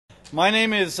My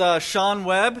name is Sean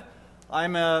Webb.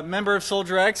 I'm a member of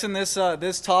Soldier X, and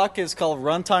this talk is called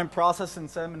Runtime Process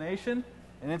Insemination,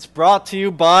 and it's brought to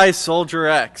you by Soldier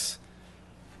X.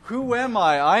 Who am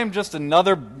I? I am just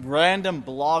another random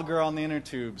blogger on the inner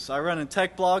tubes. I run a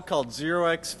tech blog called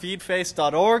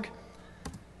zeroxfeedface.org,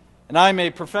 and I'm a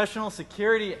professional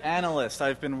security analyst.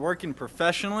 I've been working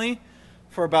professionally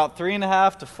for about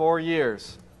 3.5 to 4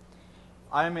 years.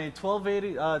 I'm a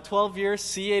 12-year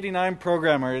C89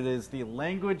 programmer. It is the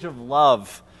language of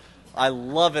love. I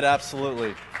love it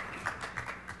absolutely.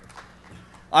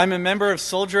 I'm a member of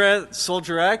Soldier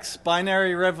X,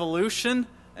 Binary Revolution,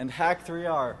 and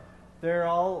Hack3R. They're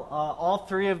all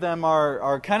three of them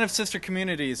are kind of sister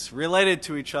communities related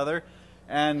to each other,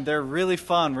 and they're really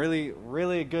fun, really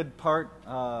good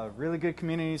really good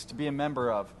communities to be a member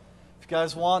of. If you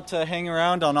guys want to hang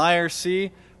around on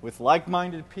IRC with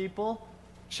like-minded people,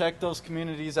 check those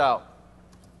communities out.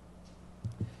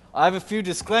 I have a few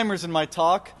disclaimers in my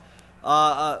talk.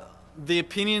 The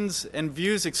opinions and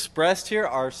views expressed here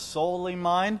are solely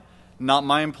mine, not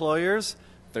my employers.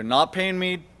 They're not paying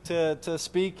me to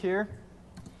speak here.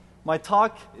 My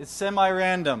talk is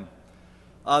semi-random.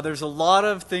 There's a lot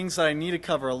of things that I need to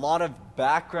cover, a lot of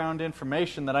background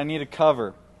information that I need to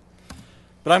cover.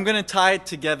 But I'm going to tie it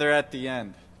together at the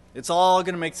end. It's all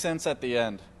going to make sense at the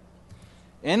end.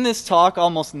 In this talk,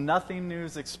 almost nothing new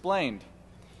is explained.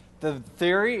 The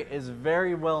theory is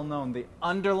very well known. The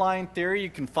underlying theory you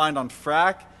can find on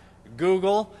Frack,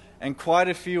 Google, and quite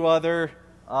a few other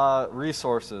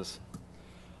resources.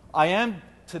 I am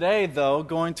today, though,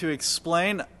 going to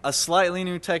explain a slightly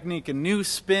new technique, a new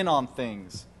spin on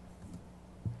things.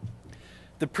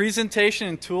 The presentation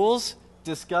and tools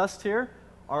discussed here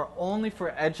are only for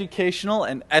educational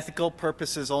and ethical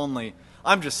purposes only.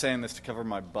 I'm just saying this to cover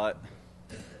my butt.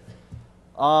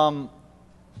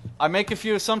 I make a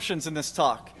few assumptions in this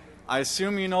talk. I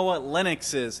assume you know what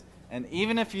Linux is, and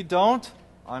even if you don't,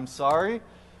 I'm sorry.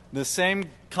 The same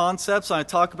concepts I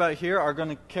talk about here are going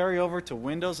to carry over to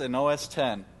Windows and OS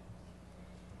X.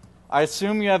 I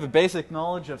assume you have a basic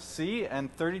knowledge of C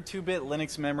and 32-bit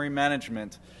Linux memory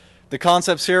management. The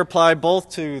concepts here apply both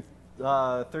to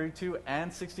 32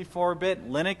 and 64-bit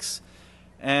Linux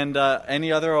and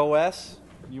any other OS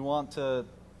you want to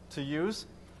use.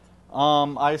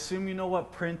 I assume you know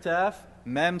what printf,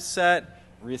 memset,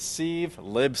 receive,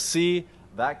 libc,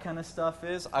 that kind of stuff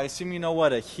is. I assume you know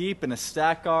what a heap and a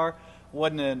stack are,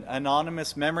 what an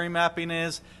anonymous memory mapping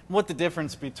is, what the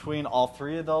difference between all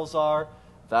three of those are,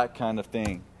 that kind of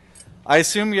thing. I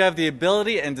assume you have the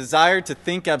ability and desire to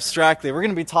think abstractly. We're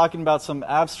going to be talking about some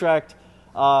abstract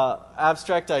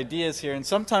ideas here, and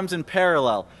sometimes in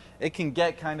parallel. It can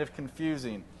get kind of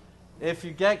confusing. If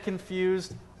you get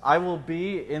confused, I will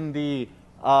be in the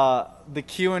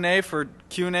Q&A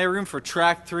room for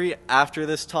track 3 after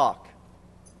this talk.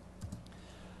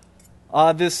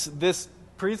 This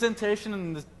presentation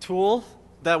and the tool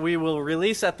that we will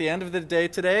release at the end of the day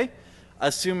today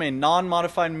assume a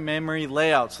non-modified memory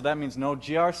layout. So that means no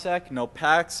GRSec, no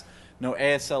PAX, no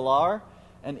ASLR.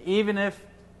 And even if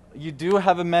you do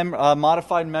have a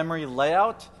modified memory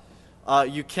layout,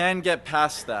 you can get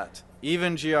past that,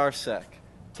 even GRSec.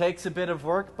 Takes a bit of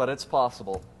work, but it's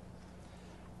possible.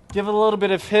 Give it a little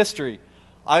bit of history.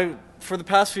 For the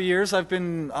past few years, I've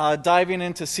been diving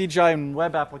into CGI and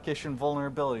web application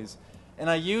vulnerabilities, and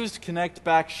I used connect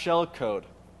back shellcode.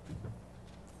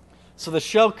 So the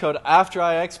shellcode, after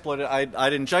I exploited it,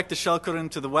 I'd inject the shellcode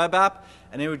into the web app,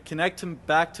 and it would connect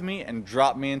back to me and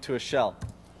drop me into a shell.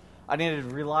 I needed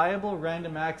reliable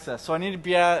random access, so I needed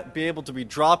to be able to be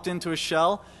dropped into a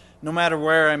shell no matter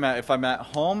where I'm at. If I'm at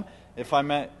home, if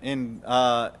I'm in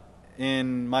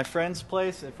my friend's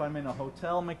place, if I'm in a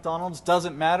hotel, McDonald's,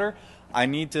 doesn't matter. I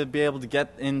need to be able to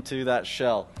get into that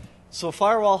shell. So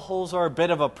firewall holes are a bit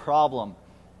of a problem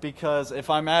because if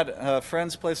I'm at a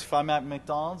friend's place, if I'm at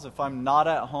McDonald's, if I'm not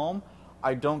at home,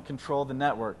 I don't control the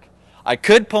network. I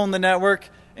could pwn the network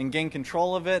and gain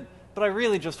control of it, but I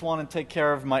really just want to take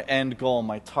care of my end goal,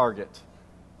 my target.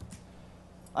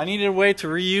 I needed a way to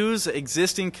reuse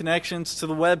existing connections to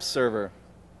the web server.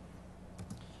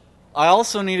 I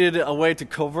also needed a way to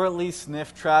covertly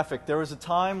sniff traffic. There was a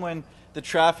time when the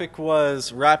traffic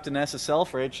was wrapped in SSL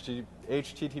for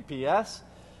HTTPS,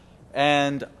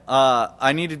 and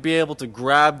I needed to be able to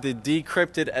grab the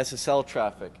decrypted SSL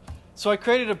traffic. So I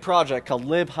created a project called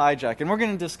libhijack, and we're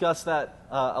going to discuss that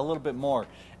a little bit more.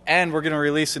 And we're going to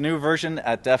release a new version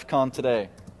at DEFCON today,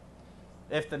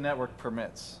 if the network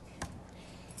permits.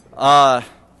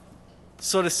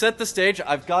 So to set the stage,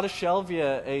 I've got a shell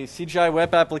via a CGI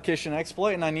web application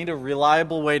exploit, and I need a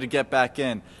reliable way to get back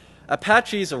in.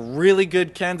 Apache is a really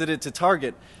good candidate to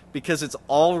target because it's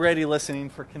already listening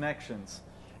for connections.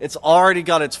 It's already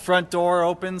got its front door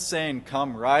open saying,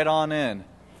 come right on in.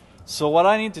 So what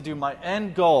I need to do, my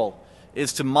end goal,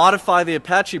 is to modify the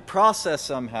Apache process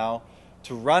somehow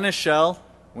to run a shell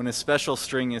when a special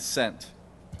string is sent.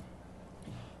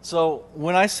 So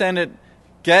when I send it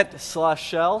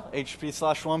get/shell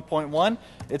hp/1.1,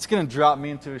 it's going to drop me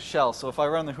into a shell. So if I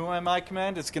run the who am I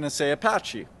command, it's going to say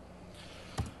Apache.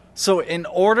 So in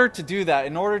order to do that,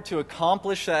 in order to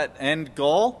accomplish that end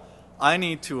goal, I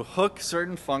need to hook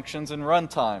certain functions in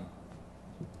runtime.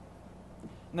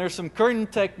 And there's some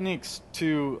current techniques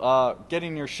to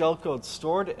getting your shellcode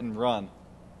stored and run.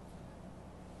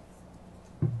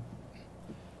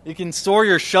 You can store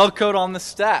your shellcode on the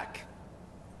stack.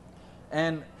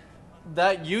 And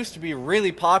that used to be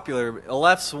really popular.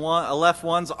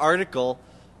 Aleph1's article,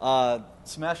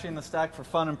 Smashing the Stack for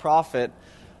Fun and Profit,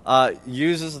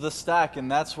 uses the stack, and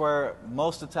that's where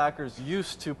most attackers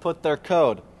used to put their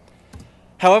code.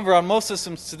 However, on most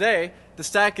systems today, the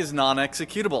stack is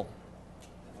non-executable.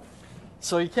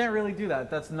 So you can't really do that.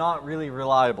 That's not really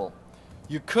reliable.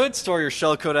 You could store your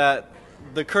shellcode at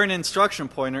the current instruction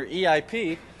pointer,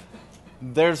 EIP.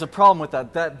 There's a problem with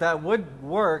that. That would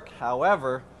work,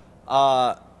 however,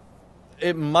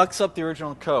 it mucks up the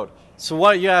original code. So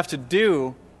what you have to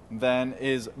do then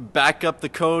is back up the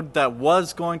code that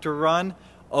was going to run,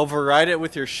 override it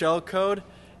with your shellcode,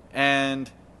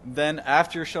 and then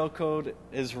after your shellcode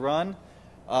is run,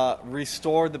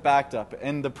 restore the backup.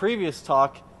 In the previous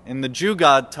talk, in the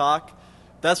Jugod talk,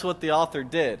 that's what the author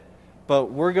did.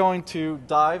 But we're going to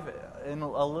dive in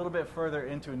a little bit further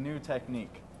into a new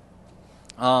technique.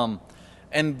 And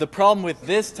the problem with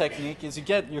this technique is you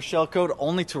get your shellcode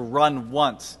only to run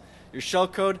once. Your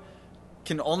shellcode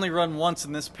can only run once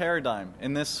in this paradigm,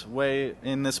 in this way,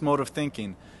 in this mode of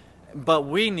thinking. But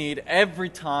we need, every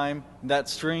time that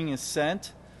string is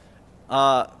sent,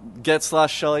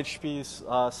 get/shell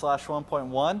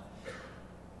hp/1.1,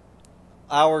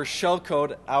 our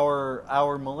shellcode,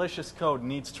 our malicious code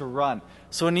needs to run.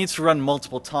 So it needs to run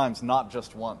multiple times, not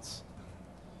just once.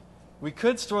 We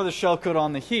could store the shellcode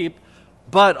on the heap,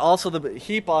 but also the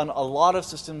heap on a lot of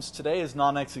systems today is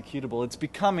non-executable. It's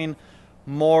becoming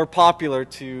more popular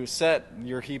to set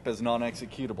your heap as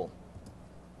non-executable.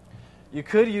 You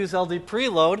could use LD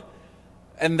preload,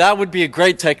 and that would be a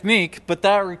great technique, but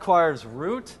that requires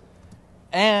root,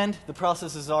 and the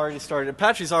process is already started.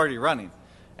 Apache's already running,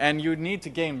 and you would need to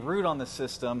gain root on the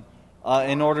system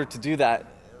in order to do that.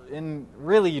 And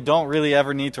really, you don't really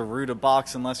ever need to root a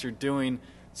box unless you're doing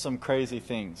some crazy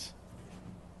things.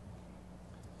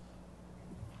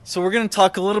 So we're going to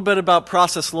talk a little bit about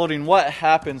process loading, what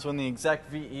happens when the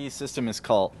exec.ve system is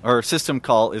called, or system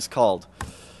call is called.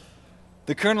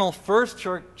 The kernel first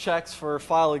checks for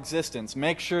file existence.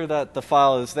 Make sure that the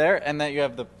file is there and that you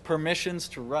have the permissions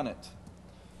to run it.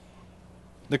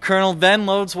 The kernel then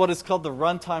loads what is called the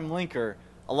runtime linker.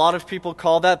 A lot of people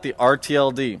call that the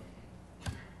RTLD.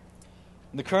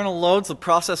 The kernel loads the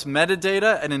process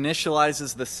metadata and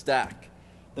initializes the stack.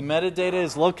 The metadata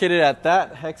is located at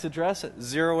that hex address at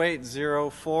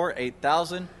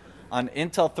 08048000 on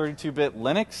Intel 32-bit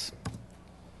Linux.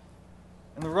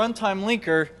 And the runtime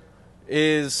linker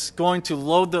is going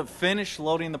to finish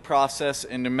loading the process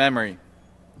into memory.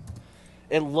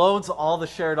 It loads all the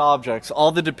shared objects,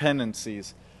 all the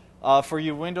dependencies. For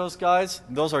you Windows guys,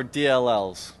 those are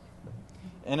DLLs.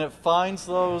 And it finds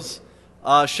those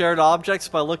shared objects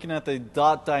by looking at the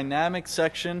 .dynamic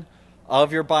section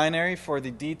of your binary for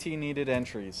the DT needed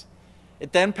entries.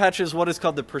 It then patches what is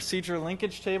called the procedure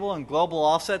linkage table and global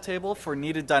offset table for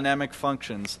needed dynamic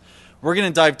functions. We're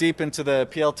going to dive deep into the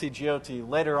PLT GOT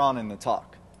later on in the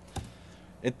talk.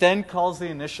 It then calls the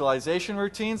initialization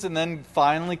routines and then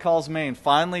finally calls main.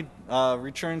 Finally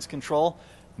returns control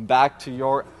back to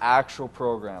your actual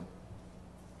program.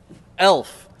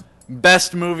 Elf,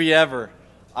 best movie ever.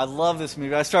 I love this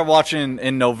movie. I started watching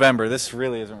in November. This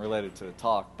really isn't related to the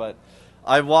talk, but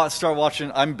start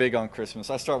watching. I'm big on Christmas.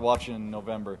 I start watching in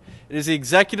November. It is the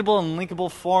executable and linkable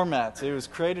format. It was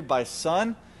created by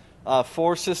Sun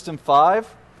for System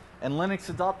 5, and Linux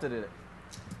adopted it.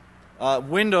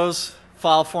 Windows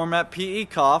file format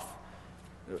PECOF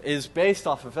is based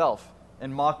off of ELF,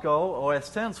 and Mach-O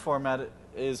OS X's format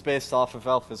is based off of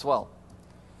ELF as well.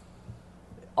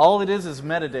 All it is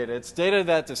metadata. It's data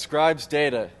that describes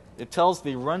data. It tells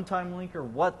the runtime linker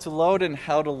what to load and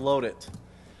how to load it.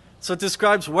 So it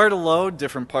describes where to load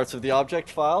different parts of the object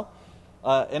file.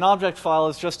 An object file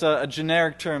is just a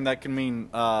generic term that can mean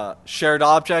shared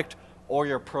object or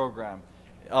your program,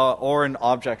 or an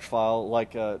object file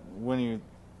like when you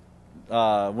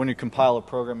compile a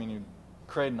program and you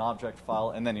create an object file,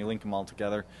 and then you link them all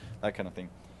together, that kind of thing.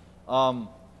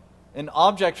 An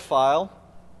object file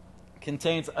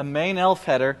contains a main elf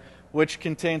header, which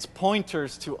contains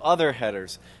pointers to other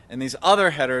headers. And these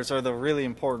other headers are the really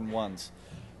important ones.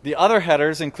 The other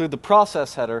headers include the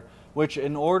process header, which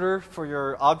in order for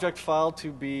your object file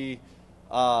to be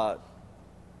to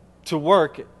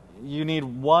work, you need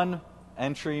one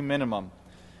entry minimum.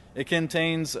 It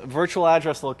contains virtual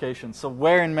address location, so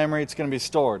where in memory it's going to be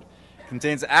stored. It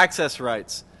contains access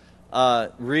rights,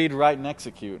 read, write, and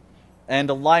execute. And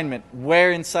alignment,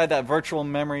 where inside that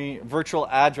virtual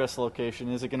address location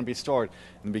is it going to be stored?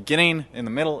 In the beginning, in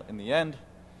the middle, in the end.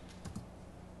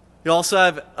 You also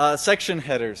have section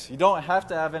headers. You don't have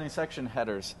to have any section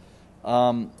headers.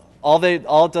 All it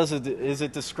does is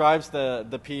it describes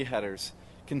the P headers.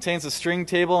 Contains a string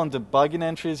table and debugging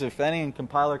entries, if any, and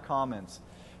compiler comments.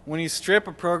 When you strip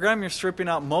a program, you're stripping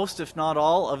out most, if not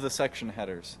all, of the section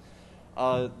headers.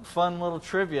 Fun little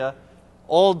trivia.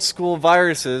 Old school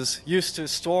viruses used to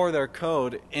store their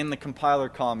code in the compiler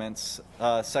comments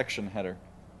section header.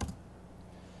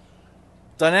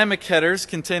 Dynamic headers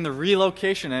contain the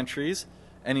relocation entries,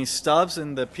 any stubs,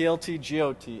 and the PLT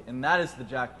GOT, and that is the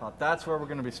jackpot. That's where we're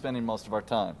going to be spending most of our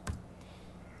time.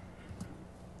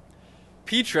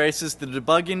 ptrace is the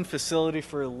debugging facility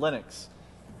for Linux.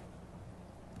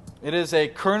 It is a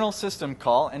kernel system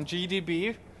call, and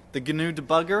GDB, the GNU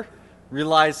debugger,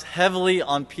 relies heavily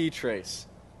on ptrace.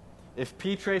 If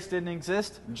ptrace didn't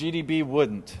exist, GDB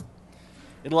wouldn't.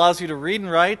 It allows you to read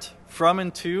and write from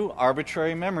and to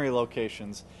arbitrary memory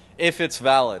locations, if it's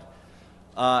valid.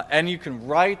 And you can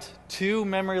write to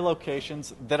memory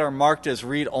locations that are marked as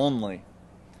read-only.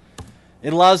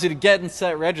 It allows you to get and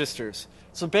set registers.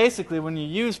 So basically, when you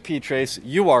use ptrace,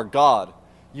 you are God.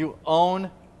 You own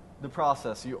the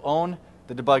process. You own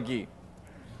the debuggee.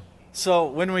 So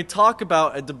when we talk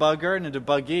about a debugger and a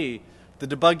debuggee, the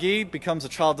debuggee becomes a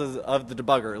child of the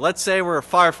debugger. Let's say we're a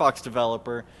Firefox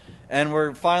developer and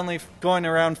we're finally going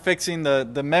around fixing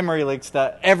the memory leaks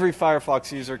that every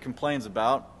Firefox user complains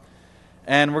about,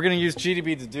 and we're going to use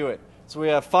GDB to do it. So we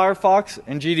have Firefox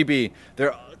and GDB.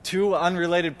 They're two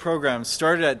unrelated programs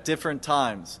started at different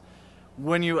times.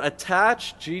 When you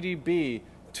attach GDB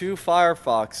to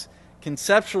Firefox,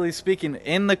 conceptually speaking,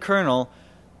 in the kernel,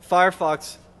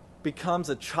 Firefox becomes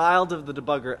a child of the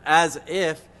debugger as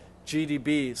if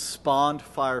GDB spawned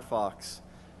Firefox,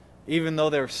 even though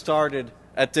they're started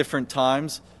at different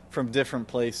times from different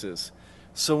places.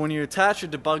 So when you attach a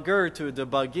debugger to a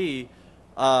debuggee,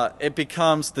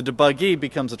 the debuggee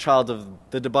becomes a child of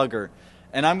the debugger.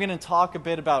 And I'm going to talk a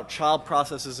bit about child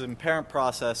processes and parent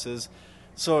processes,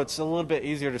 so it's a little bit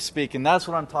easier to speak, and that's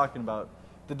what I'm talking about.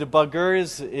 The debugger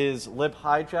is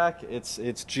libhijack, it's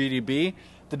GDB.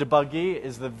 The debuggee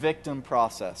is the victim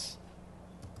process.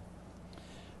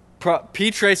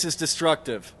 ptrace is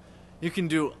destructive. You can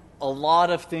do a lot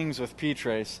of things with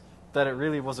ptrace that it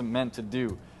really wasn't meant to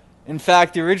do. In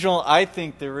fact, I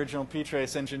think the original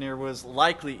ptrace engineer was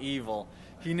likely evil.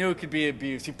 He knew it could be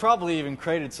abused. He probably even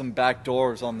created some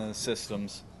backdoors on the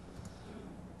systems.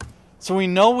 So we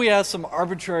know we have some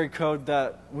arbitrary code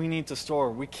that we need to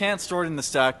store. We can't store it in the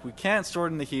stack. We can't store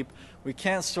it in the heap. We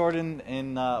can't store it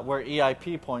in where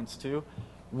EIP points to.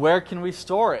 Where can we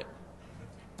store it?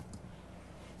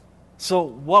 So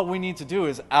what we need to do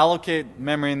is allocate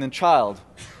memory in the child.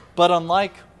 But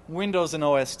unlike Windows and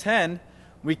OS X,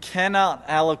 we cannot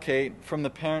allocate from the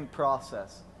parent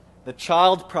process. The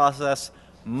child process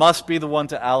must be the one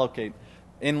to allocate.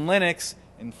 In Linux,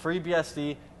 in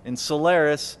FreeBSD, in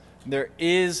Solaris, there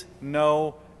is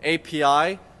no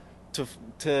API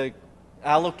to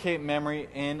allocate memory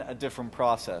in a different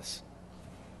process.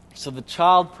 So the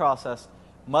child process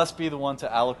must be the one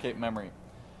to allocate memory.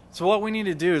 So what we need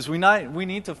to do is we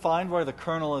need to find where the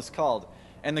kernel is called.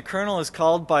 And the kernel is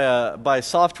called by a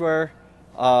software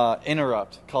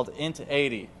interrupt called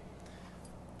int80.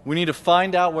 We need to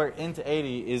find out where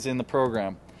int80 is in the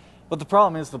program. But the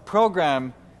problem is the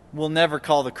program will never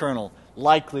call the kernel.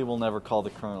 Likely will never call the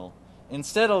kernel.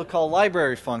 Instead, it'll call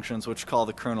library functions, which call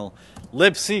the kernel.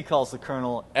 libc calls the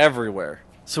kernel everywhere.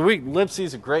 So libc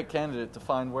is a great candidate to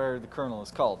find where the kernel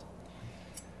is called.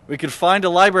 We could find a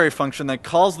library function that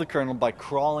calls the kernel by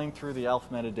crawling through the elf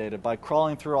metadata, by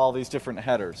crawling through all these different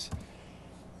headers.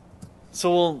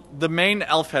 So the main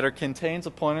elf header contains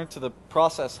a pointer to the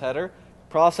process header.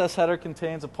 Process header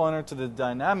contains a pointer to the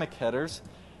dynamic headers.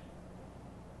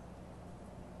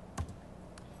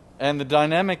 And the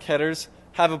dynamic headers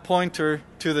have a pointer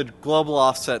to the global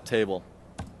offset table.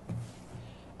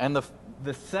 And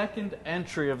the second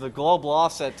entry of the global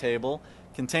offset table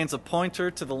contains a pointer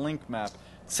to the link map.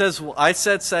 says I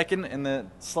said second, and the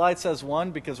slide says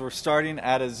 1 because we're starting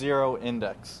at a 0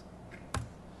 index.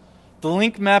 The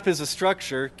link map is a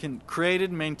structure created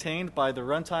and maintained by the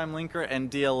Runtime linker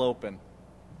and DL Open.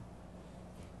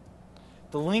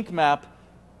 The link map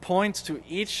points to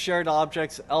each shared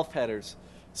object's elf headers.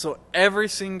 So every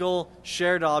single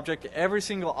shared object, every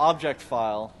single object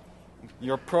file,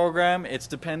 your program, its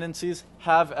dependencies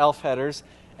have elf headers,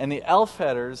 and the elf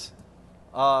headers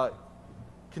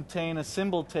contain a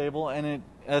symbol table, and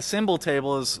a symbol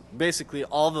table is basically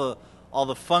all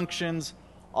the functions,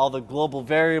 all the global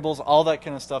variables, all that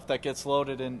kind of stuff that gets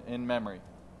loaded in memory.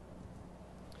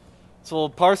 So we'll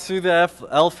parse through the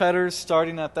elf headers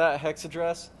starting at that hex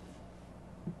address.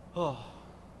 The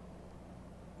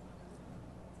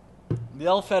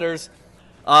elf headers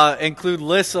include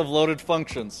lists of loaded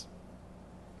functions.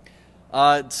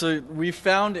 So we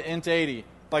found int80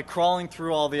 by crawling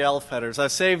through all the elf headers. I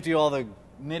saved you all the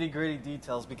nitty-gritty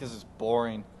details because it's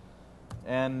boring.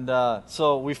 And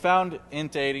so we found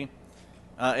int80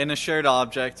 in a shared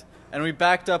object, and we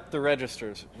backed up the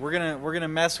registers. We're gonna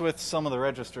mess with some of the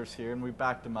registers here, and we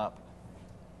backed them up.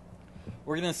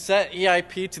 We're gonna set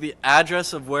EIP to the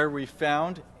address of where we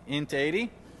found int80,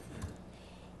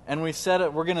 and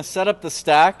we're gonna set up the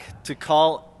stack to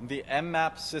call the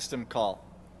mmap system call.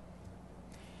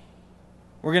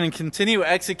 We're gonna continue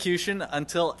execution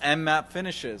until mmap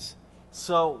finishes.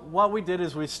 So what we did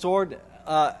is we stored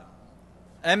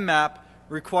mmap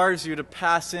requires you to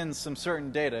pass in some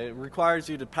certain data. It requires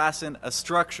you to pass in a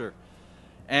structure.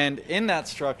 And in that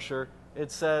structure,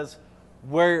 it says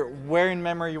where in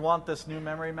memory you want this new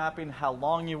memory mapping, how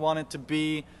long you want it to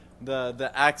be,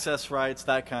 the access rights,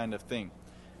 that kind of thing.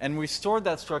 And we stored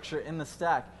that structure in the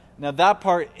stack. Now that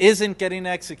part isn't getting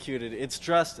executed. It's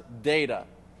just data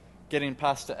getting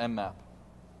passed to mmap.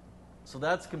 So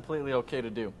that's completely okay to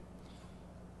do.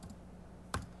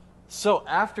 So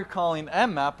after calling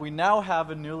mmap, we now have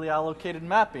a newly allocated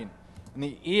mapping. And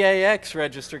the EAX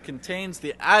register contains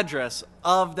the address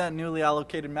of that newly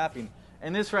allocated mapping.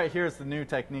 And this right here is the new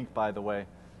technique, by the way.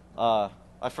 I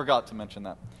forgot to mention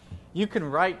that. You can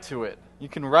write to it. You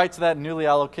can write to that newly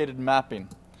allocated mapping.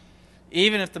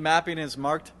 Even if the mapping is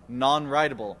marked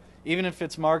non-writable. Even if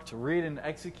it's marked read and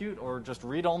execute, or just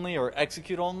read only or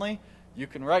execute only, you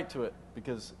can write to it.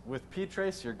 Because with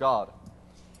ptrace, you're God.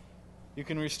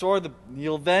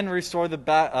 You'll then restore the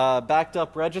backed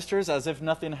up registers as if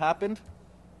nothing happened.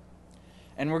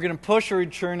 And we're going to push a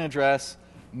return address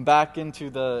back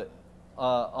into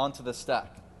onto the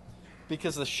stack.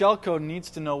 Because the shellcode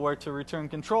needs to know where to return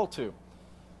control to.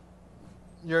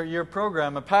 Your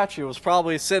program, Apache, was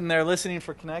probably sitting there listening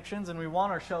for connections, and we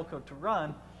want our shellcode to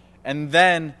run, and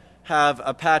then have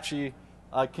Apache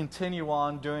continue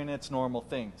on doing its normal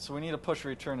thing. So we need to push a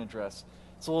return address.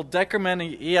 So we'll decrement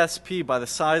an ESP by the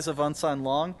size of unsigned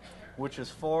long, which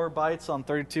is 4 bytes on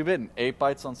 32-bit and 8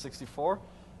 bytes on 64.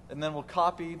 And then we'll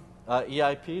copy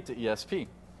EIP to ESP.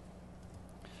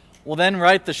 We'll then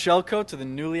write the shellcode to the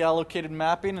newly allocated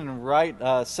mapping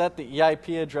and set the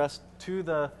EIP address to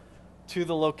the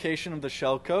location of the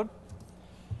shellcode.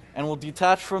 And we'll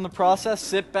detach from the process,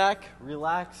 sit back,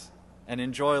 relax, and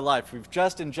enjoy life. We've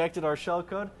just injected our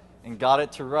shellcode and got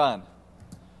it to run.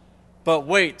 But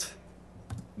wait.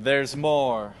 There's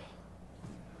more.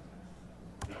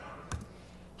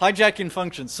 Hijacking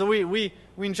functions. So we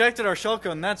injected our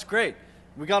shellcode, and that's great.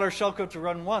 We got our shellcode to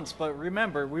run once, but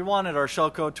remember, we wanted our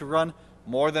shellcode to run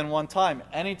more than one time.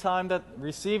 Anytime that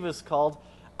receive is called,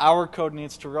 our code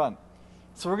needs to run.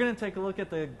 So we're going to take a look at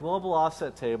the global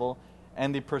offset table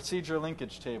and the procedure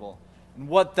linkage table. And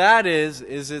what that is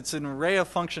it's an array of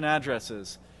function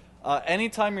addresses.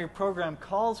 Anytime your program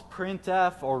calls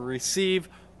printf or receive,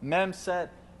 memset,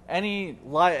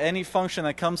 any function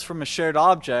that comes from a shared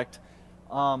object,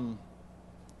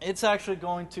 it's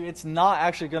not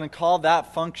actually going to call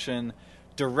that function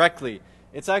directly.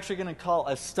 It's actually going to call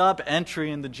a stub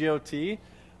entry in the GOT,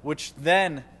 which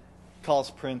then calls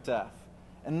printf.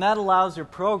 And that allows your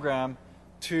program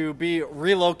to be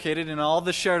relocated in all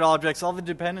the shared objects, all the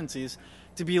dependencies,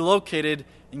 to be located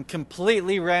in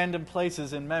completely random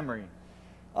places in memory.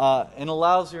 And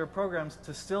allows your programs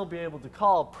to still be able to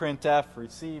call printf,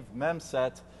 receive,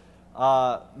 memset,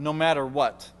 no matter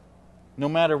what, no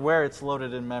matter where it's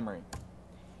loaded in memory.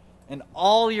 And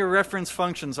all your reference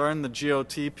functions are in the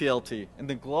GOT PLT, in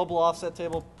the global offset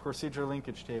table, procedure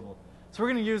linkage table. So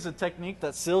we're going to use a technique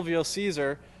that Silvio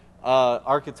Caesar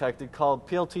architected called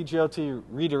PLT GOT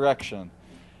redirection.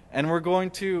 And we're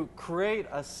going to create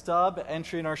a stub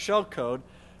entry in our shellcode,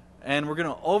 and we're going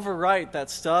to overwrite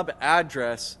that stub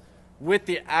address with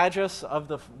the address of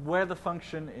where the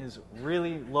function is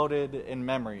really loaded in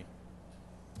memory.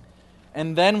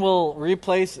 and then we'll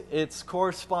replace its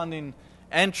corresponding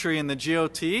entry in the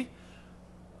GOT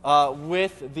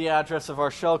with the address of our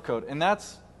shellcode. And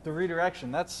that's the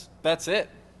redirection. That's it.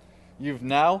 You've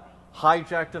now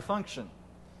hijacked a function.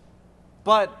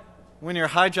 But when you're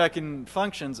hijacking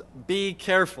functions, be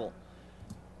careful,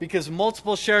 because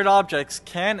multiple shared objects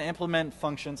can implement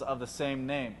functions of the same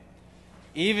name,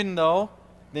 even though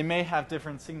they may have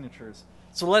different signatures.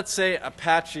 So let's say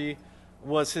Apache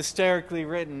was hysterically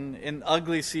written in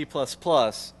ugly C++,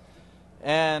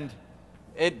 and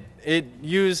it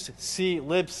used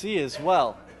libc as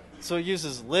well. So it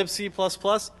uses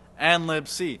libc++ and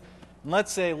libc. And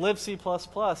let's say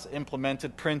libc++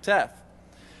 implemented printf,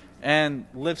 and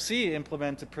libc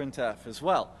implemented printf as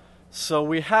well. So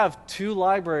we have two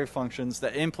library functions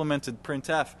that implemented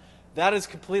printf. That is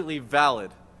completely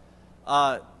valid.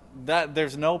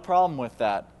 There's no problem with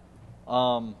that.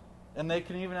 And they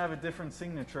can even have a different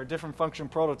signature, a different function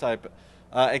prototype,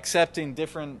 accepting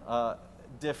different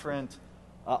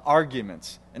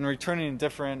arguments and returning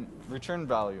different return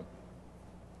value.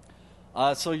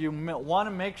 So you want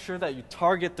to make sure that you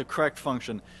target the correct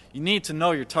function. You need to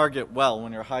know your target well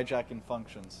when you're hijacking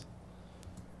functions.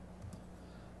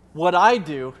 What I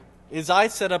do is I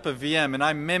set up a VM and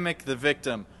I mimic the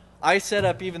victim. I set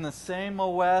up even the same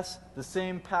OS, the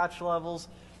same patch levels,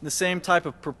 the same type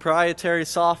of proprietary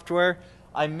software.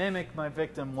 I mimic my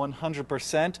victim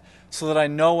 100% so that I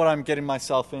know what I'm getting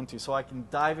myself into, so I can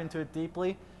dive into it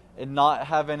deeply and not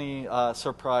have any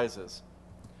surprises.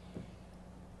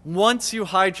 Once you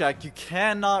hijack, you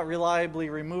cannot reliably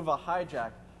remove a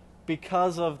hijack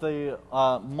because of the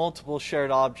multiple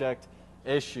shared object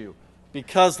issue.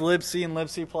 Because libc and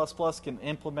libc++ can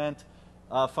implement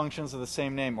functions of the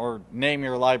same name, or name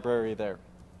your library there.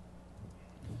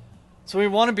 So we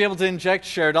want to be able to inject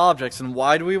shared objects. And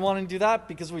why do we want to do that?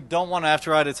 Because we don't want to have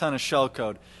to write a ton of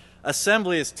shellcode.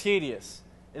 Assembly is tedious.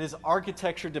 It is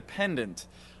architecture dependent.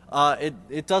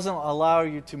 It doesn't allow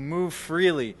you to move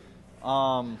freely,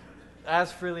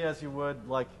 as freely as you would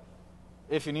like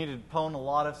if you needed to pwn a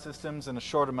lot of systems in a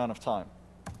short amount of time.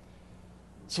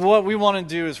 So what we want to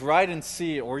do is write in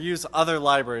C or use other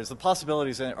libraries. The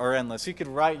possibilities are endless. You could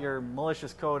write your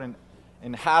malicious code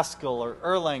in Haskell or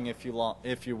Erlang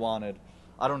if you wanted.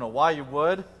 I don't know why you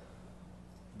would,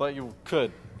 but you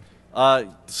could.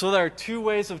 So there are two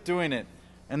ways of doing it.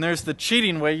 And there's the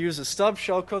cheating way. Use a stub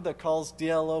shellcode that calls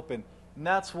DLOpen. And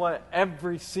that's what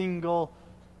every single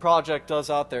project does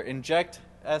out there. Inject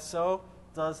SO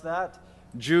does that.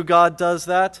 JuGod does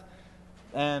that.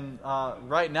 And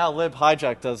right now,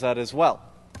 libhijack does that as well.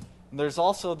 And there's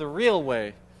also the real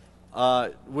way,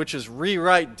 which is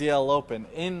rewrite DLOpen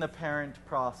in the parent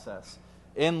process,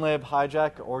 in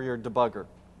libhijack or your debugger.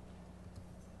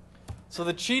 So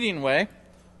the cheating way,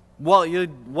 what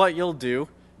you'll do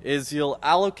is you'll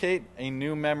allocate a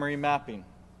new memory mapping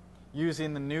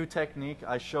using the new technique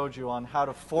I showed you on how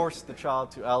to force the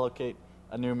child to allocate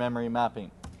a new memory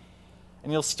mapping.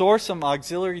 And you'll store some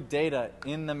auxiliary data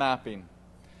in the mapping.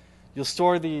 You'll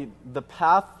store the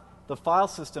path, the file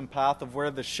system path of where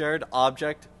the shared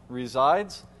object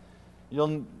resides.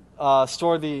 You'll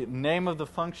store the name of the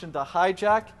function to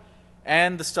hijack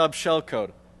and the stub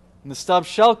shellcode. And the stub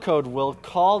shellcode will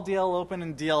call DLOpen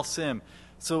and DLSim.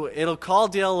 So it'll call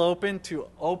DLOpen to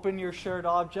open your shared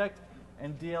object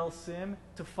and DLSim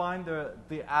to find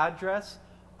the address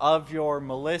of your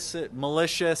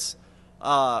malicious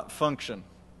function.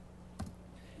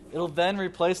 It'll then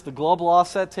replace the global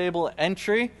offset table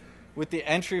entry with the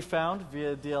entry found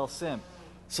via DLSim.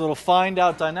 So it'll find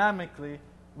out dynamically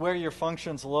where your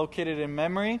function's located in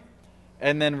memory,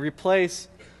 and then replace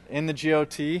in the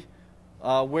GOT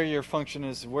where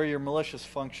your malicious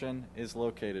function is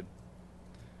located.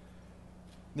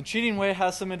 The cheating way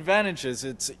has some advantages.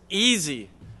 It's easy.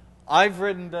 I've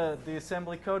written the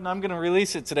assembly code, and I'm going to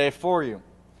release it today for you.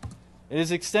 It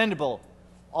is extendable.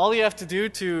 All you have to do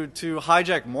to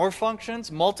hijack more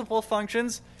functions, multiple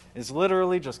functions, is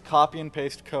literally just copy and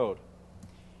paste code.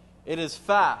 It is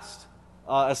fast.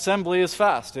 Assembly is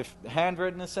fast.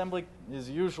 Handwritten assembly is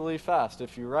usually fast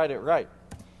if you write it right.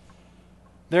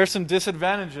 There are some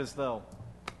disadvantages, though.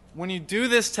 When you do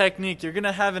this technique, you're going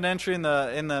to have an entry in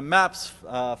the maps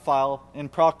file in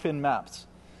procpin maps.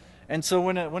 And so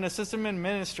when a system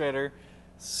administrator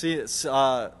thinks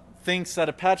that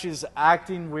Apache is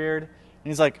acting weird, and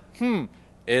he's like,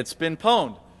 it's been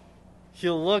pwned.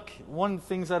 He'll look, one of the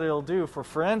things that he'll do for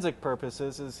forensic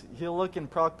purposes is he'll look in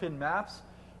procpin maps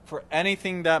for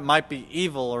anything that might be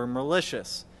evil or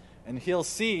malicious. And he'll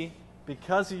see,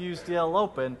 because you use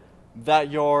DLOpen,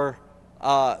 that your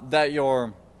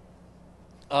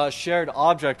shared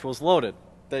object was loaded.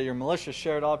 that your malicious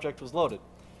shared object was loaded.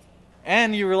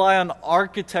 And you rely on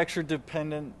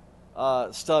architecture-dependent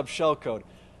stub shellcode.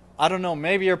 I don't know,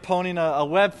 maybe you're pwning a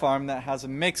web farm that has a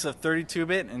mix of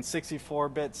 32-bit and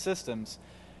 64-bit systems.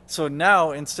 So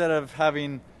now, instead of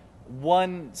having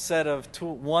one set of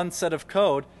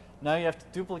code, now you have to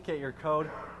duplicate your code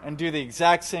and do the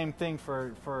exact same thing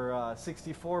for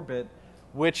 64-bit,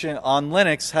 which on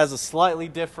Linux has a slightly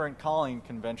different calling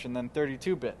convention than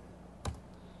 32-bit.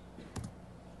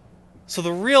 So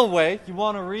the real way, you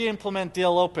want to re-implement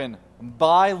DLOpen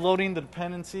by loading the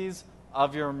dependencies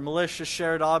of your malicious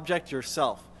shared object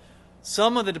yourself.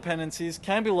 Some of the dependencies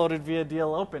can be loaded via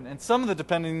DLOpen, and some of the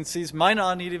dependencies might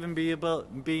not even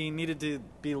be needed to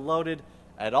be loaded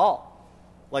at all.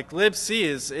 Like libc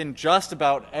is in just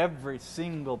about every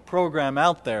single program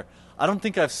out there. I don't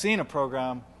think I've seen a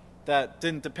program that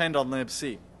didn't depend on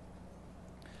libc.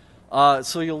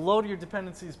 So you'll load your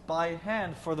dependencies by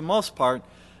hand for the most part.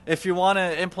 If you want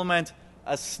to implement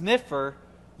a sniffer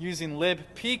using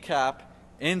libpcap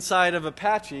inside of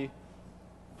Apache,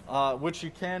 which you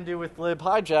can do with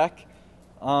libhijack,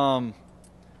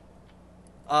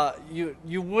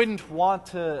 you wouldn't want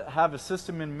to have a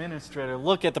system administrator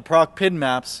look at the proc pid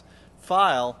maps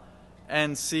file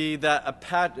and see that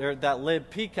that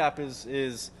libpcap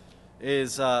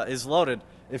is loaded.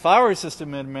 If I were a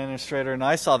system administrator and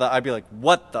I saw that, I'd be like,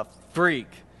 "What the freak?"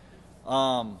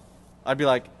 I'd be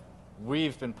like,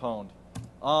 "We've been pwned."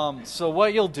 So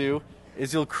what you'll do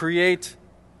is you'll create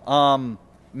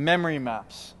memory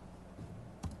maps,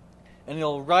 and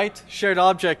you'll write shared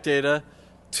object data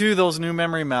to those new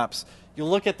memory maps. You'll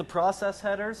look at the process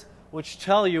headers, which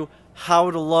tell you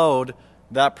how to load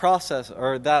that process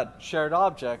or that shared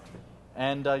object,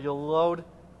 and you'll load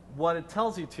what it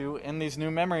tells you to in these new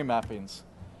memory mappings.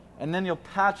 And then you'll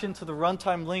patch into the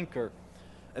runtime linker.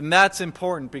 And that's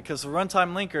important because the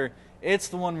runtime linker, it's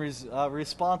the one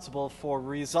responsible for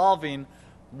resolving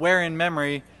where in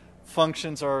memory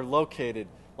functions are located,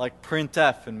 like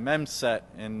printf and memset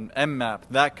and mmap,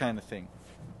 that kind of thing.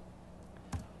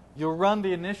 You'll run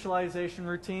the initialization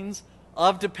routines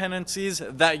of dependencies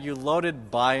that you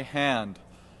loaded by hand.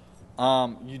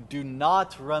 You do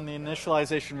not run the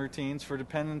initialization routines for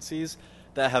dependencies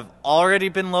that have already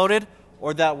been loaded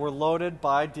or that were loaded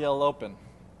by DLOpen.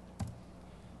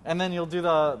 And then you'll do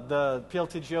the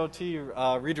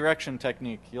PLT-GOT redirection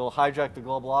technique. You'll hijack the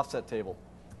global offset table.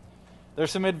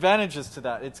 There's some advantages to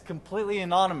that. It's completely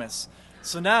anonymous.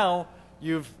 So now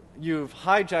you've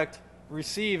hijacked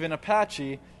receive in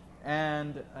Apache,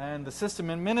 and the system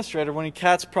administrator, when he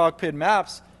cats proc pid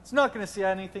maps, it's not going to see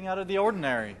anything out of the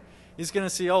ordinary. He's going to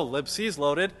see, oh, libc is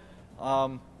loaded.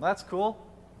 That's cool.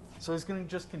 So he's going to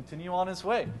just continue on his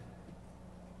way.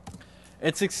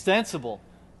 It's extensible.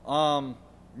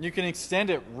 You can extend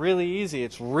it really easy.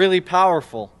 It's really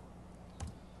powerful.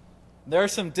 There are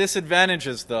some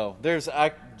disadvantages, though. There's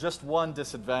just one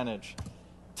disadvantage.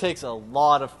 It takes a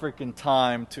lot of freaking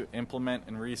time to implement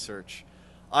and research.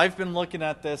 I've been looking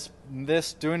at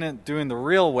doing the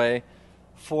real way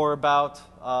for about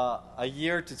a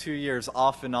year to 2 years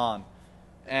off and on.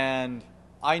 And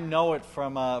I know it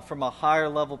from a higher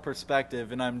level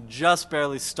perspective, and I'm just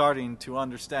barely starting to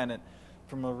understand it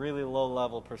from a really low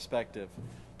level perspective.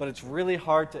 But it's really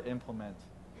hard to implement.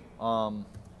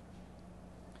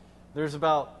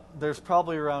 There's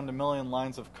probably around 1 million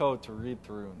lines of code to read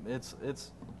through.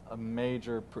 It's a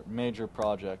major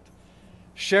project.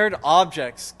 Shared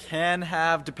objects can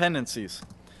have dependencies.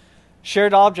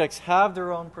 Shared objects have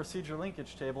their own procedure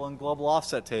linkage table and global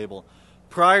offset table.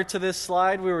 Prior to this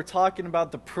slide, we were talking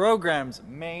about the program's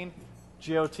main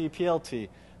GOT PLT.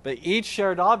 But each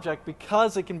shared object,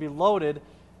 because it can be loaded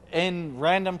in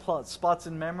random spots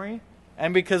in memory,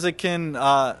 and because it can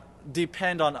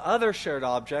depend on other shared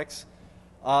objects,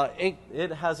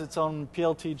 it has its own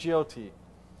PLT GOT.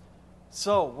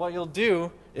 So what you'll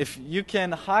do, if you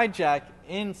can hijack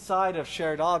inside of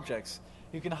shared objects,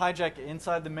 you can hijack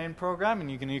inside the main program,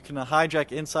 and you can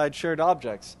hijack inside shared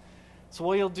objects. So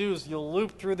what you'll do is you'll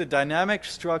loop through the dynamic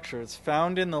structures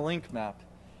found in the link map,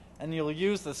 and you'll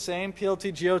use the same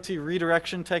PLT GOT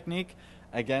redirection technique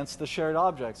against the shared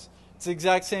objects. It's the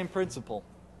exact same principle.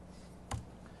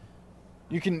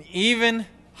 You can even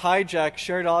hijack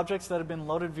shared objects that have been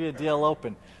loaded via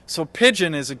DLOpen. So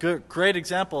Pigeon is a great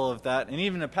example of that, and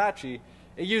even Apache,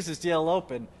 it uses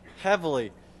DLOpen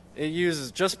heavily. It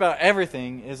uses just about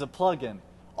everything is a plugin.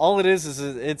 All it is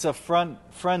it's a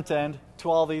front end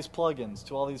to all these plugins,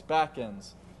 to all these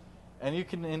backends. And you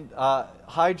can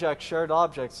hijack shared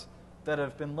objects that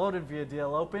have been loaded via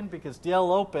DLOpen because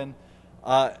DLOpen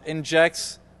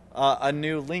injects a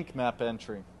new link map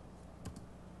entry.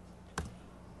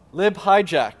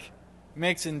 libhijack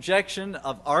makes injection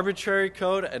of arbitrary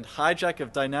code and hijack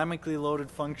of dynamically loaded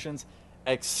functions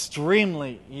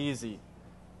extremely easy.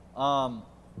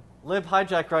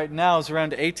 Libhijack right now is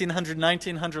around 1,800,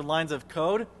 1,900 lines of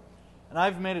code, and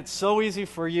I've made it so easy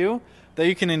for you that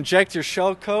you can inject your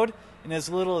shell code in as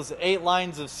little as 8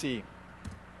 lines of C.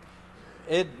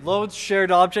 It loads shared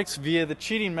objects via the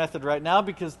cheating method right now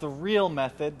because the real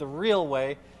method, the real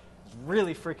way, is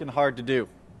really freaking hard to do.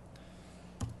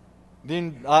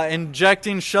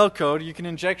 Injecting shellcode, you can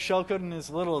inject shellcode in as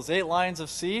little as 8 lines of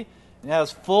C. It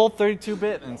has full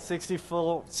 32-bit and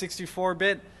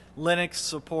 64-bit Linux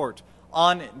support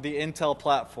on the Intel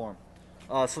platform.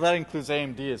 So that includes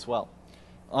AMD as well.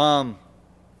 I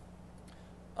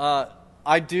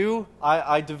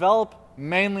develop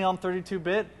mainly on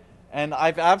 32-bit, and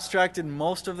I've abstracted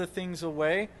most of the things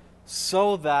away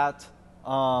so that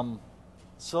I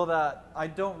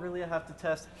don't really have to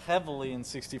test heavily in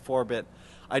 64-bit.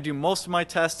 I do most of my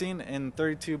testing in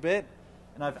 32-bit,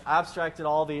 and I've abstracted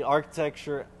all the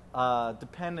architecture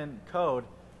dependent code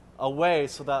away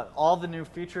so that all the new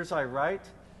features I write,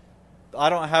 I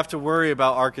don't have to worry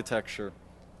about architecture.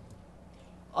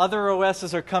 Other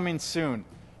OSs are coming soon.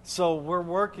 So we're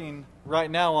working right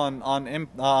now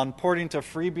on porting to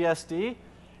FreeBSD,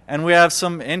 and we have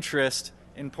some interest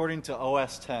in porting to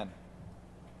OS 10.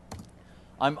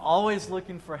 I'm always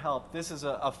looking for help. This is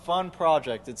a fun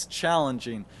project. It's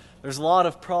challenging. There's a lot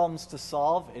of problems to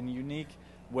solve in unique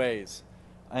ways.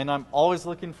 And I'm always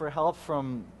looking for help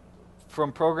from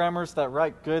programmers that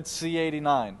write good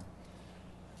C89.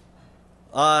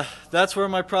 That's where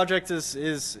my project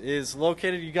is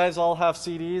located. You guys all have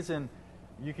CDs, and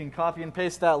you can copy and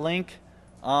paste that link.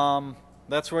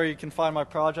 That's where you can find my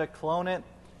project, clone it,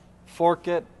 fork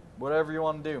it, whatever you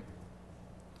want to do.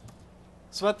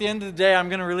 So at the end of the day, I'm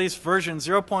going to release version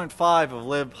 0.5 of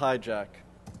libhijack.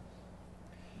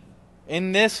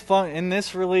 In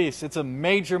this release, it's a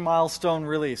major milestone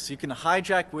release. You can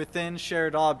hijack within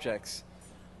shared objects.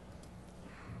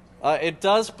 It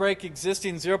does break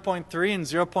existing 0.3 and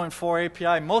 0.4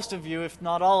 API. Most of you, if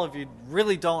not all of you,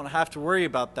 really don't have to worry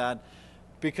about that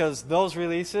because those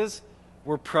releases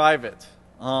were private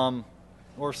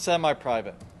or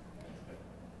semi-private.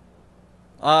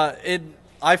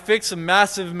 I fixed some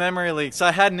massive memory leaks.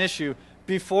 I had an issue.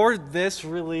 Before this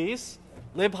release,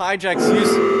 libhijack's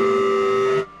use...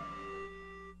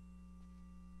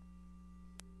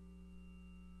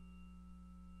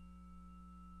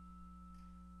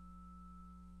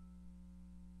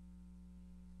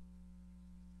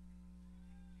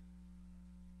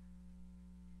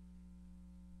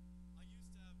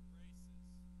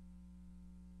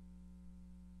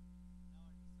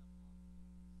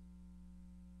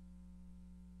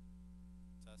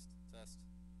 Test.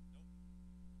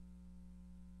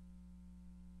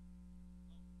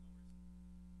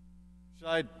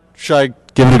 Nope. Should I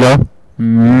give it a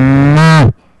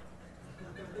go?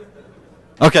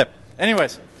 Okay.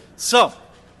 Anyways, so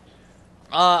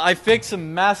I fixed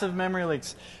some massive memory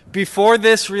leaks. Before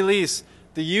this release,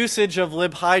 the usage of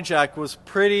libhijack was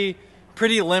pretty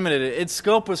limited. Its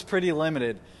scope was pretty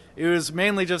limited. It was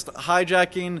mainly just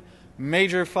hijacking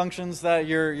major functions that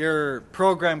your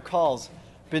program calls.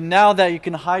 But now that you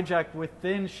can hijack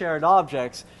within shared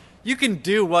objects, you can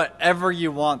do whatever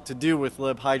you want to do with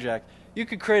libhijack. You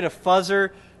could create a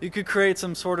fuzzer, you could create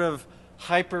some sort of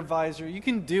hypervisor, you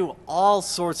can do all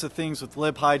sorts of things with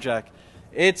libhijack.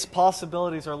 Its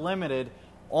possibilities are limited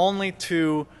only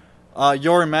to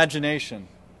your imagination.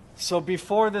 So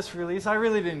before this release, I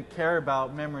really didn't care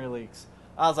about memory leaks.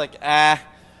 I was like,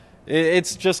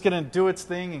 it's just going to do its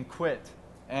thing and quit.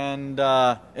 And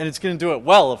it's going to do it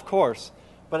well, of course.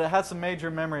 But it had some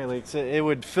major memory leaks. It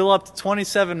would fill up to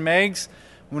 27 megs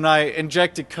when I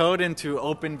injected code into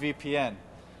OpenVPN.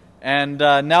 And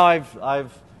now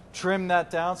I've trimmed that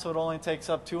down so it only takes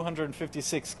up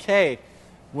 256K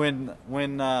when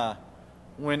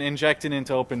injected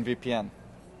into OpenVPN.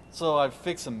 So I've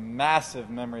fixed some massive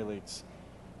memory leaks.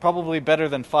 Probably better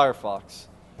than Firefox.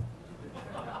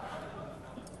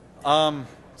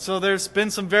 So there's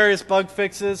been some various bug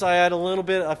fixes. I had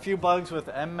a few bugs with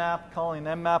mmap, calling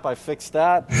mmap. I fixed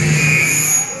that.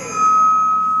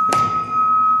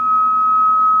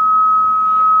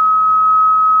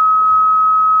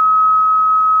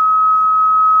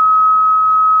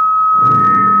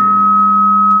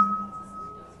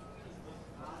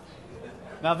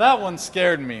 Now that one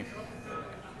scared me.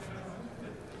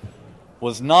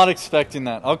 Was not expecting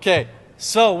that. Okay.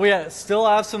 So we still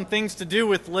have some things to do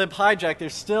with libhijack.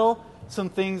 There's still some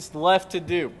things left to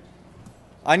do.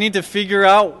 I need to figure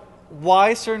out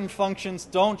why certain functions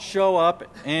don't show up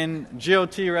in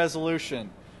GOT resolution.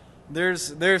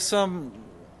 there's some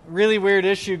really weird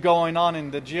issue going on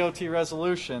in the GOT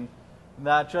resolution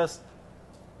that just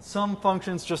some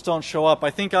functions just don't show up. I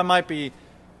think I might be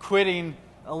quitting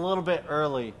a little bit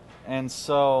early, and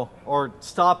so, or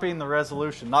stopping the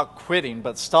resolution, not quitting,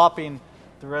 but stopping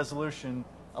the resolution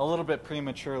a little bit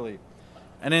prematurely.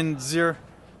 And in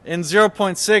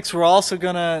 0.6, we're also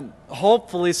going to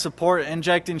hopefully support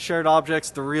injecting shared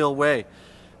objects the real way.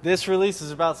 This release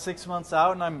is about 6 months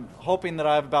out, and I'm hoping that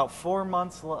I have about 4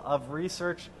 months of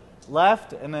research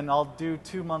left, and then I'll do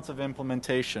 2 months of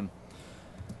implementation.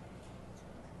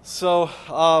 So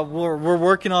we're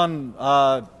working on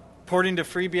porting to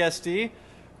FreeBSD.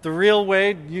 The real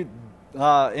way,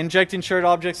 injecting shared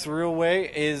objects the real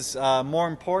way is more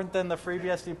important than the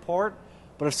FreeBSD port.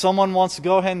 But if someone wants to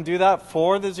go ahead and do that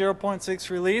for the 0.6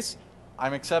 release,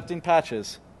 I'm accepting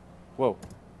patches. Whoa.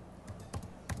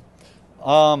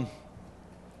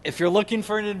 If you're looking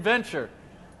for an adventure,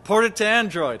 port it to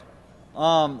Android.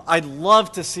 I'd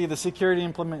love to see the security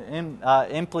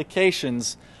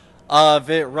implications of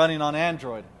it running on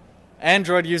Android.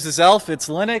 Android uses ELF, it's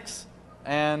Linux,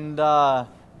 and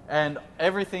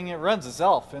everything it runs is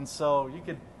ELF. And so you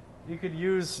could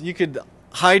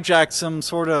hijack some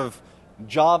sort of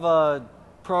Java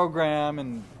program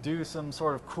and do some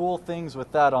sort of cool things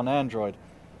with that on Android.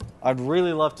 I'd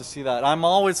really love to see that. I'm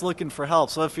always looking for help.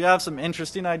 So if you have some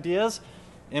interesting ideas,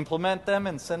 implement them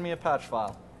and send me a patch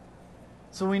file.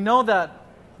 So we know that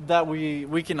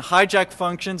we can hijack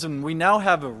functions, and we now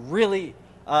have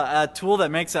a tool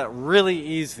that makes that really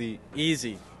easy.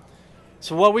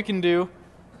 So what we can do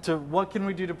what can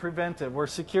we do to prevent it? We're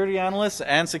security analysts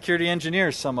and security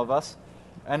engineers, some of us.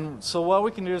 And so what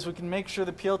we can do is we can make sure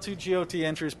the PL2 GOT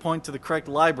entries point to the correct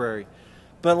library.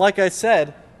 But like I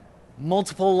said,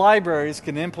 multiple libraries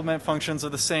can implement functions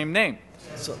of the same name.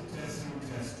 So,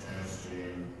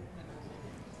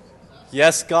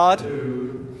 yes, God. Test.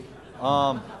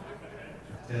 1,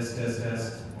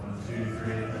 2,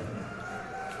 3.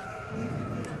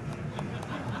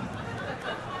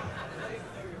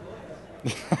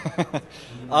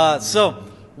 So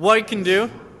what you can do?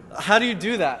 How do you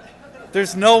do that?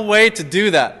 There's no way to do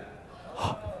that.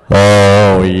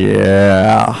 Oh,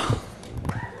 yeah.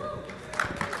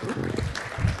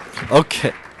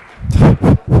 Okay.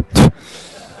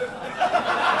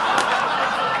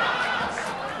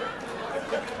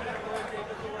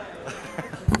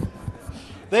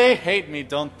 They hate me,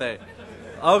 don't they?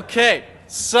 Okay,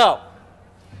 so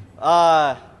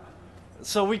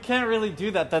we can't really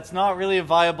do that. That's not really a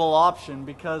viable option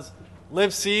because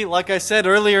libc, like I said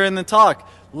earlier in the talk,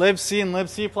 libc and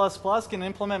libc++ can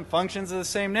implement functions of the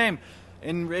same name.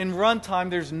 In runtime,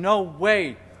 there's no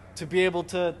way to be able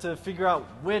to figure out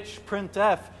which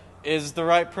printf is the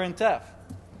right printf.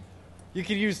 You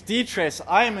could use dtrace.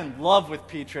 I am in love with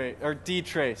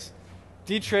dtrace.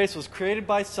 Dtrace was created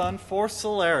by Sun for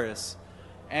Solaris,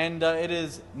 and it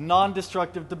is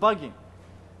non-destructive debugging.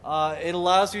 It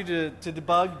allows you to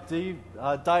debug,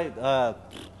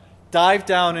 dive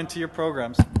down into your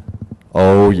programs.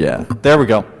 Oh, yeah. There we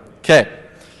go. Okay.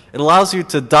 It allows you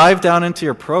to dive down into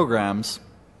your programs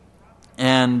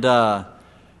and do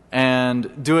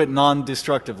it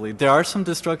non-destructively. There are some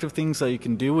destructive things that you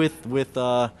can do with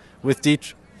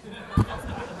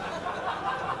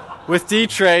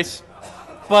dtrace,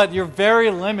 but you're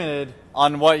very limited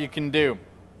on what you can do.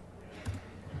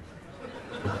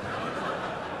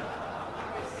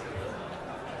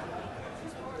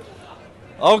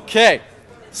 Okay,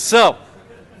 so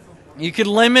you can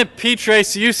limit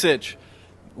ptrace usage.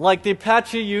 Like the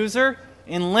Apache user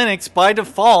in Linux, by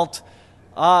default,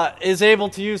 is able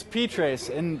to use ptrace,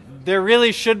 and there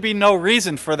really should be no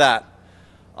reason for that.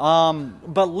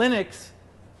 But Linux,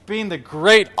 being the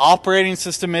great operating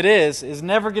system it is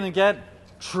never going to get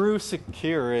true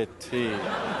security.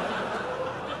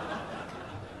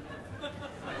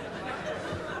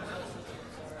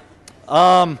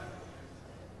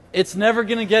 It's never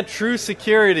going to get true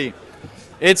security.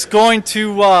 It's going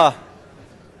to,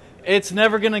 it's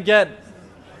never going to get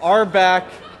RBAC.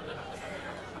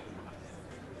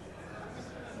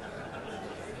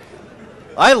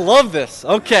 I love this.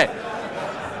 Okay.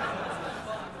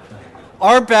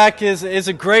 RBAC is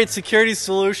a great security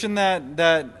solution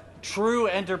that true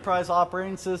enterprise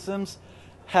operating systems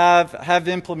have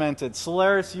implemented.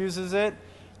 Solaris uses it.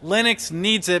 Linux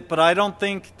needs it, but I don't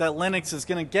think that Linux is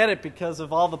going to get it because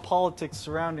of all the politics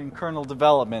surrounding kernel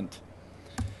development.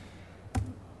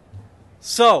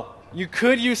 So, you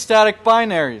could use static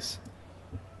binaries,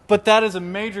 but that is a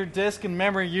major disk and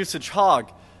memory usage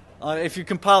hog. If you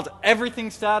compiled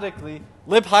everything statically,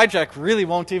 libhijack really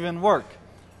won't even work.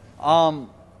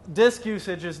 disk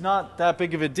usage is not that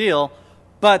big of a deal,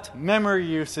 but memory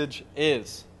usage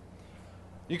is.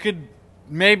 You could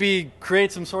maybe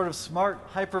create some sort of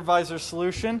smart hypervisor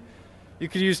solution. You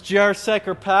could use grsec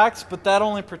or PAX, but that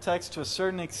only protects to a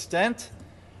certain extent.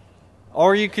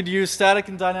 Or you could use static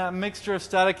and dynamic, mixture of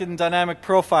static and dynamic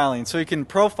profiling. So you can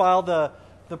profile the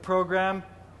program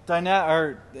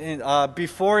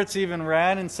before it's even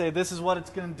ran and say this is what it's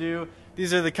going to do.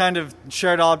 These are the kind of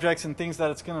shared objects and things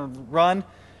that it's going to run.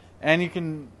 And you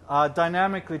can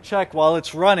dynamically check while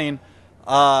it's running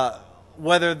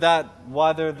whether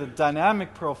the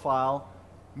dynamic profile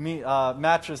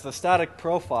matches the static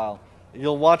profile.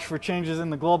 You'll watch for changes in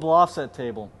the global offset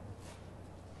table.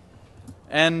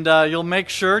 And you'll make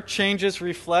sure changes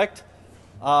reflect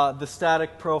the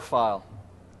static profile.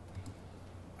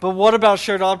 But what about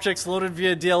shared objects loaded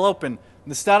via DL Open?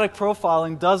 The static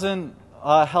profiling doesn't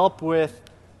help with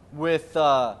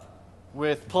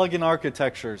plugin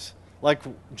architectures. Like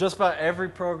just about every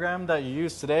program that you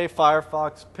use today,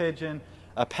 Firefox, Pigeon,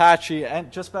 Apache,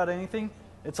 and just about anything,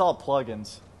 it's all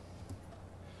plugins.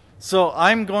 So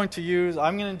I'm going to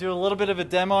do a little bit of a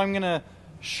demo. I'm going to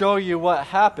show you what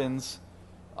happens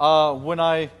when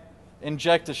I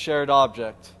inject a shared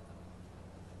object.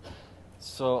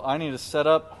 So I need to set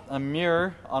up a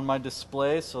mirror on my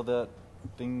display so that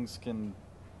things can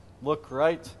look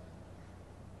right.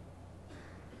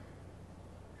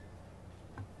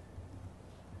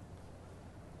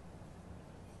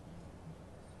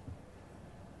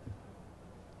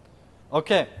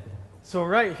 Okay, so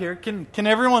right here, can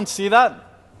everyone see that?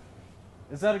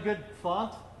 Is that a good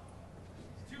font?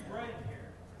 It's too bright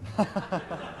in here.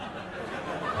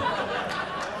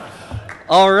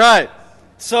 All right,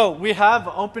 so we have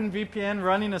OpenVPN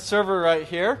running a server right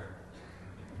here.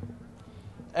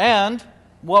 And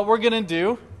what we're going to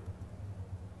do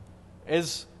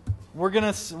is we're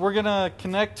going to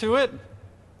connect to it.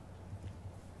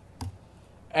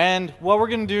 And what we're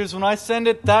going to do is when I send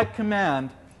it that command,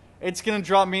 it's going to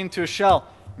drop me into a shell.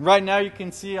 Right now you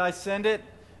can see I send it.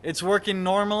 It's working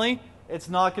normally. It's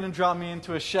not going to drop me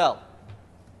into a shell.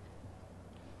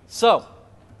 So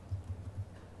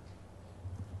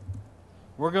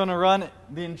we're going to run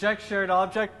the inject shared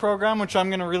object program, which I'm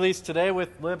going to release today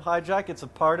with libhijack. It's a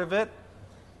part of it.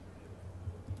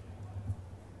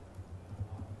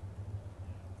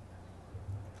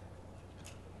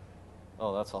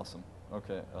 Oh, that's awesome.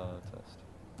 Okay, test.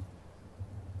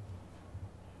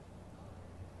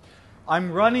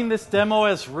 I'm running this demo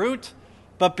as root,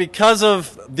 but because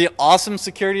of the awesome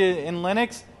security in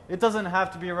Linux, it doesn't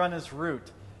have to be run as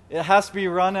root. It has to be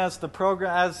run as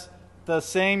the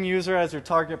same user as your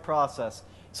target process.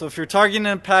 So if you're targeting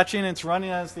Apache and it's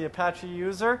running as the Apache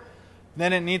user,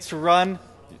 then it needs to run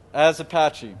as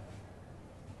Apache.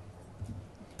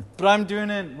 But I'm doing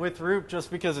it with root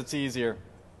just because it's easier.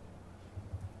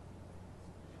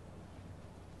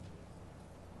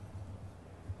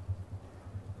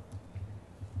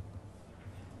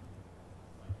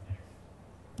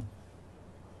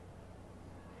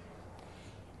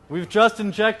 We've just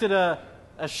injected a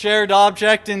shared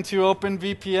object into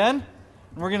OpenVPN. And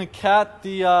we're going to cat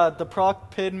the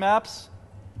proc PID maps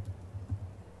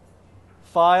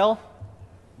file.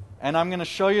 And I'm going to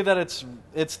show you that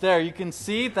it's there. You can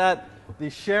see that the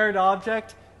shared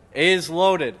object is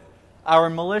loaded. Our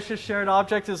malicious shared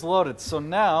object is loaded. So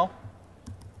now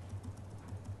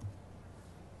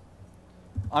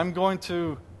I'm going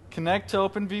to connect to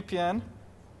OpenVPN,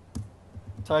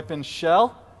 type in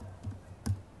shell.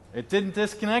 It didn't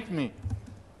disconnect me.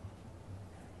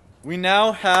 We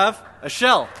now have a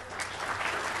shell.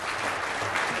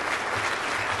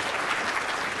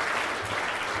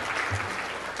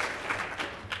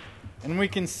 And we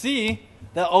can see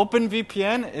that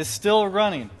OpenVPN is still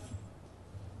running.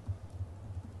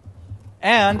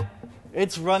 And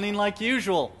it's running like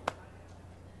usual.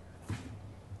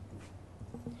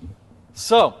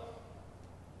 So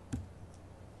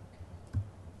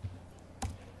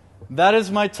that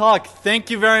is my talk. Thank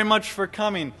you very much for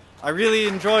coming. I really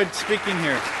enjoyed speaking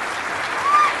here.